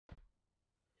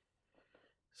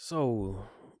So,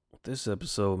 this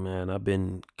episode, man, I've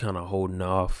been kind of holding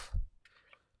off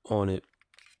on it.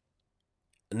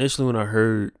 Initially, when I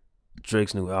heard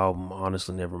Drake's new album,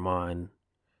 honestly, never mind.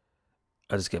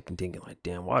 I just kept thinking, like,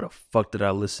 damn, why the fuck did I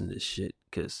listen to this shit?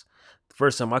 Because the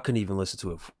first time I couldn't even listen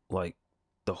to it, like,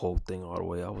 the whole thing all the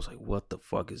way. I was like, what the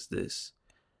fuck is this?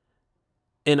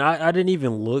 And I didn't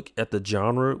even look at the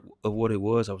genre of what it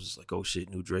was. I was just like, oh shit,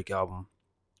 new Drake album.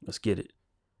 Let's get it.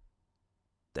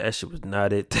 That shit was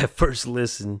not it. That first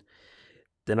listen.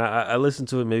 Then I listened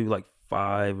to it maybe like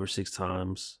 5 or 6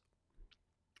 times.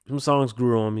 Some songs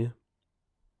grew on me.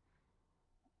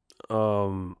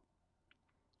 Um,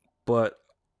 but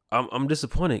I'm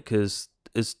disappointed because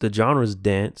it's the genre's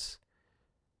dance,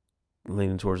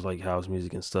 leaning towards like house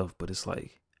music and stuff. But it's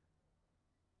like,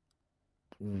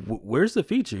 where's the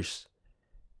features?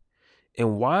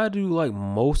 And why do like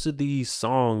most of these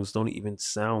songs don't even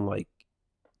sound like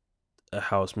a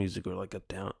house music or like a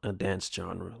dance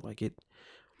genre? Like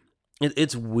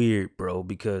it's weird, bro.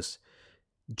 Because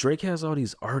Drake has all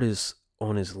these artists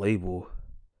on his label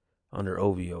under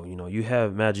OVO. You know, you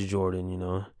have Magic Jordan. You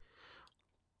know,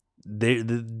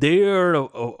 they're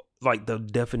like the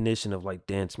definition of like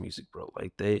dance music, bro.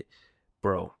 Like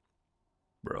bro,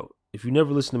 bro. If you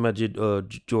never listen to Magic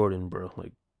Jordan, bro,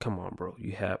 like come on, bro.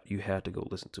 You have to go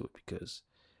listen to it because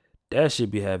that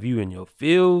should be have you in your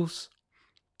feels,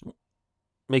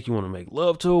 make you want to make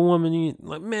love to a woman. You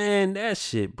like, man, that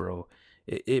shit, bro.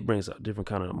 It brings out different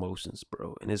kind of emotions,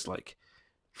 bro. And it's like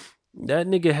that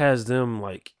nigga has them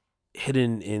like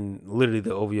hidden in literally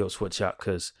the OVO sweatshop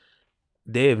because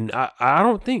they have. I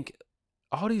don't think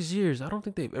all these years. I don't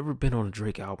think they've ever been on a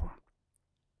Drake album,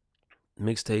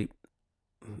 mixtape,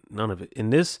 none of it. In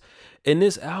this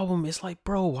album, it's like,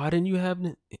 bro, why didn't you have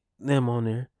them on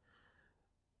there?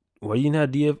 Why you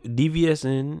didn't have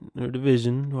DVSN or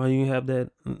Division? Why you have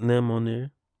that them on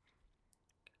there?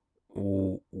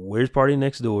 Where's Party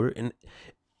Next Door?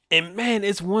 And man,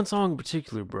 it's one song in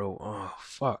particular, bro. Oh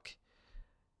fuck,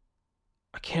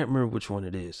 I can't remember which one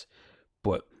it is,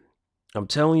 but I'm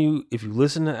telling you, if you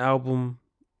listen to the album,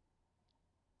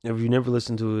 if you never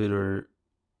listened to it, or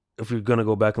if you're gonna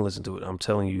go back and listen to it, I'm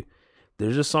telling you,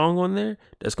 there's a song on there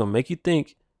that's gonna make you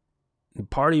think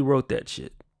Party wrote that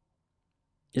shit.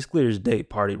 It's clear as day.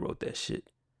 Party wrote that shit,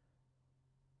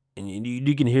 and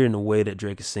you can hear in the way that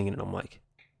Drake is singing it. I'm like,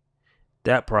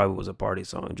 that probably was a Party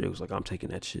song. And Drake was like, I'm taking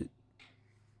that shit,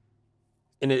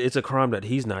 and it's a crime that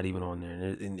he's not even on there,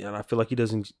 and I feel like he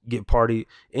doesn't get Party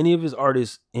any of his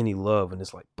artists any love, and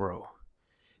it's like, bro,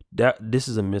 that this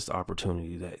is a missed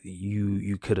opportunity that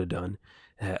you could have done.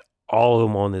 Had all of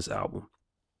them on this album.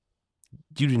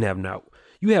 You didn't have now.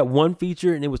 You had one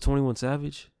feature and it was 21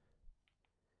 Savage.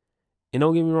 And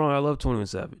don't get me wrong, I love 21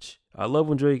 Savage. I love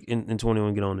when Drake and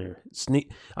 21 get on there.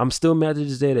 I'm still mad to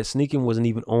this day that Sneaking wasn't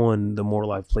even on the More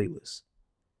Life playlist.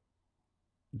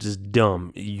 Just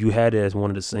dumb. You had it as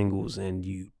one of the singles and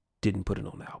you didn't put it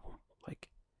on the album. Like,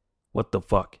 what the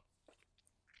fuck?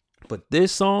 But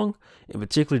this song in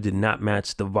particular did not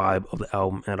match the vibe of the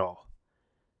album at all.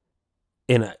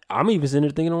 And I'm even sitting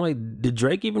there thinking, I'm like, did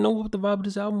Drake even know what the vibe of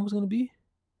this album was going to be?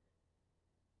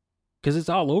 Because it's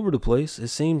all over the place. It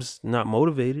seems not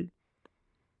motivated.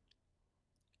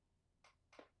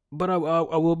 But I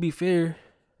will be fair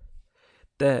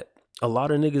that a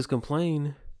lot of niggas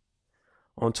complain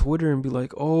on Twitter and be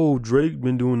like, oh, Drake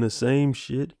been doing the same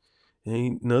shit.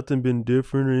 Ain't nothing been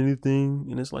different or anything.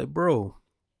 And it's like, bro,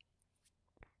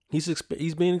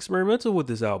 he's being experimental with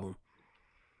this album.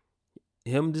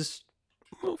 Him just,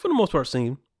 well, for the most part,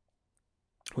 singing.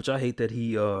 Which I hate that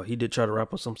he did try to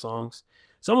rap on some songs.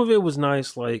 Some of it was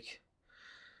nice, like,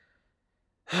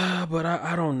 but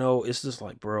I don't know. It's just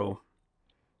like, bro,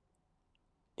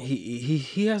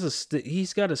 he has a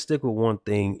he's got to stick with one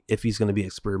thing if he's gonna be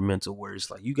experimental. Where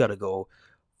it's like you got to go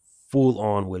full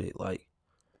on with it, like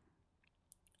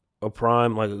a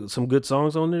prime, like some good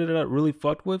songs on there that I really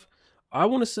fucked with. I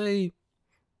want to say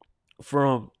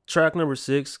from track number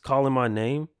 6, "Calling My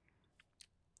Name,"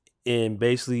 and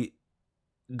basically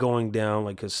going down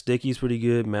like cause Sticky's pretty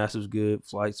good, Massive's good,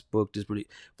 Flights Booked is pretty.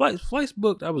 Flights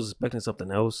Booked, I was expecting something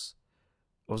else.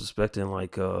 I was expecting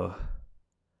like Certified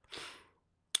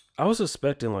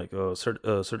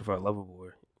Lover Boy,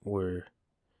 where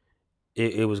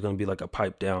it was gonna be like a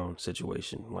pipe down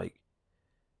situation, like,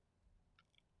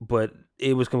 but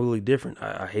it was completely different.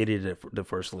 I hated it for the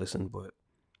first listen, but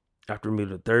after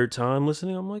maybe the third time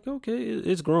listening, I'm like, okay,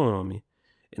 it's growing on me,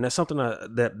 and that's something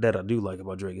that I do like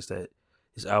about Drake is that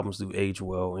his albums do age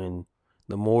well, and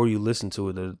the more you listen to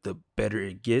it, the better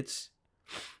it gets.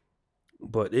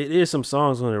 But it is some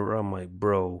songs on it where I'm like,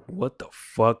 bro, what the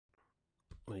fuck?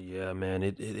 Yeah, man,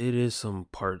 it is some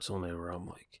parts on there where I'm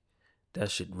like,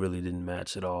 that shit really didn't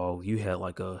match at all. You had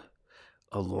like a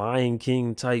Lion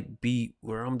King type beat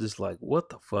where I'm just like, what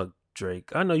the fuck,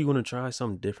 Drake? I know you want to try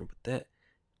something different, but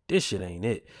this shit ain't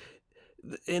it.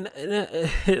 And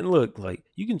look, like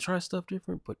you can try stuff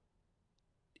different, but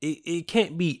it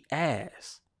can't be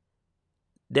ass.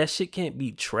 That shit can't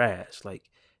be trash. Like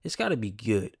it's got to be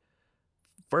good.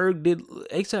 Ferg did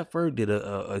ASAP Ferg did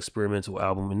a experimental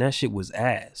album, and that shit was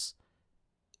ass.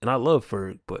 And I love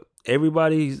Ferg, but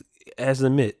everybody has to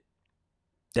admit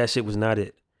that shit was not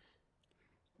it.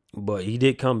 But he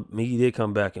did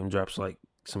come back and drops like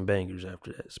some bangers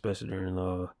after that, especially during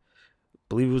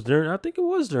believe it was during I think it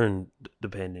was during the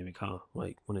pandemic, huh?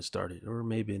 Like when it started. Or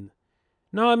maybe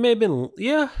no, it may have been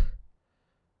yeah.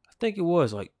 I think it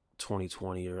was like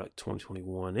 2020 or like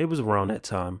 2021. It was around that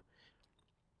time.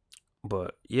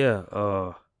 But yeah,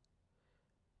 for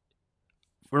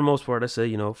the most part I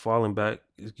say, Falling Back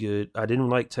is good. I didn't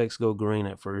like Text Go Green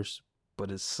at first,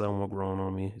 but it's somewhat grown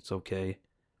on me. It's okay.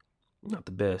 Not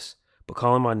the best. But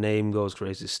Calling My Name goes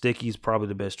crazy. Sticky is probably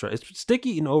the best track. It's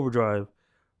Sticky and Overdrive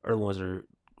are the ones that are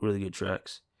really good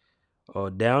tracks.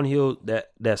 Downhill,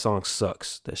 that song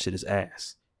sucks. That shit is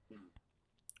ass.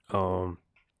 Um,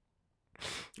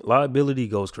 Liability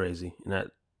goes crazy, and that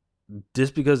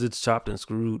just because it's chopped and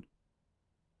screwed,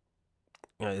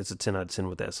 it's a 10 out of 10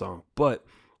 with that song. But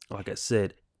like I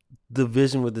said, the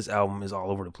vision with this album is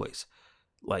all over the place.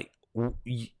 Like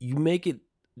you make it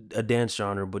a dance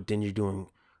genre, but then you're doing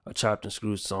a chopped and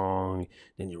screwed song,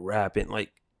 then you're rapping.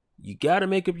 Like you gotta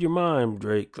make up your mind,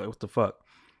 Drake. Like what the fuck?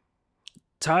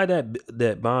 Tie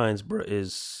that binds, bro,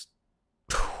 is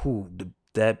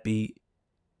that beat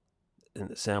and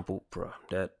the sample, bro.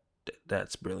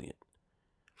 That's brilliant.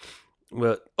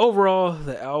 But overall,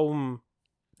 the album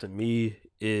to me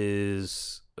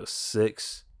is a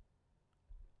 6.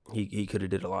 He could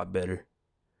have did a lot better,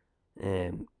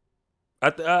 and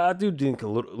I do think a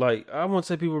little like I won't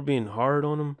say people are being hard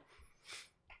on him,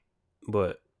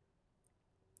 but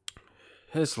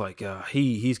it's like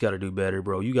he's got to do better,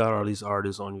 bro. You got all these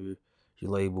artists on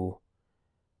your label.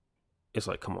 It's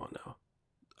like, come on now.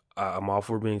 I'm all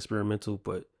for being experimental,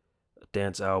 but a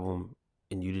dance album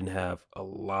and you didn't have a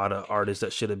lot of artists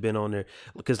that should have been on there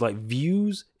because like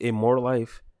Views in More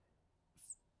Life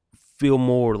feel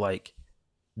more like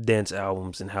dance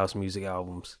albums and house music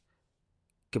albums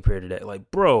compared to that.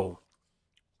 Like, bro,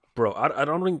 I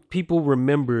don't think people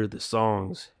remember the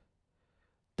songs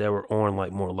that were on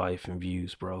like More Life and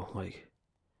Views, bro. Like,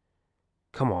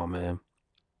 come on, man.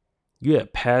 You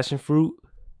had Passion Fruit.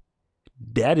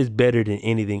 That is better than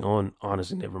anything on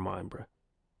Honestly Nevermind, bro.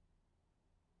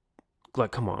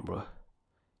 Like, come on, bro.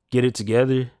 Get It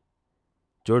Together.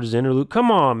 George's Interlude.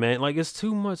 Come on, man. Like, it's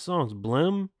too much songs.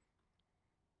 Blim.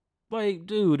 Like,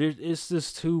 dude, it's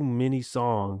just too many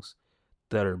songs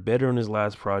that are better on his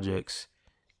last projects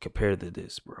compared to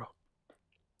this, bro.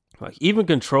 Like, even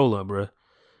Controller, bro.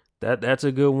 That's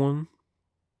a good one.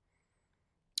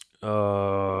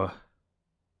 Uh,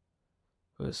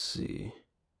 let's see.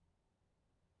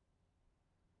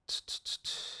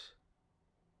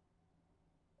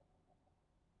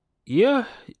 Yeah,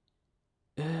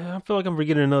 I feel like I'm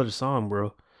forgetting another song, bro.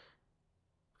 I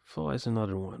feel like it's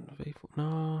another one. Faithful.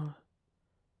 No.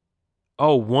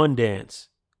 Oh, One Dance.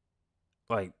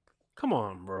 Like, come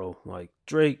on, bro. Like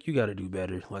Drake, you got to do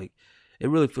better. Like, it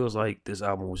really feels like this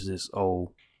album was just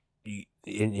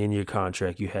in your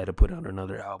contract you had to put out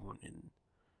another album, and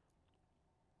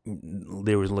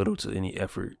there was little to any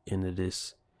effort into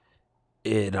this.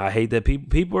 And I hate that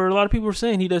a lot of people are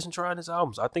saying he doesn't try in his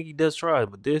albums. I think he does try,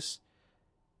 but this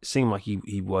seemed like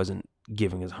he wasn't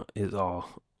giving his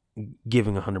all,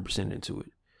 giving 100% into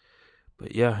it.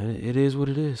 But yeah, it is what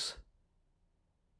it is.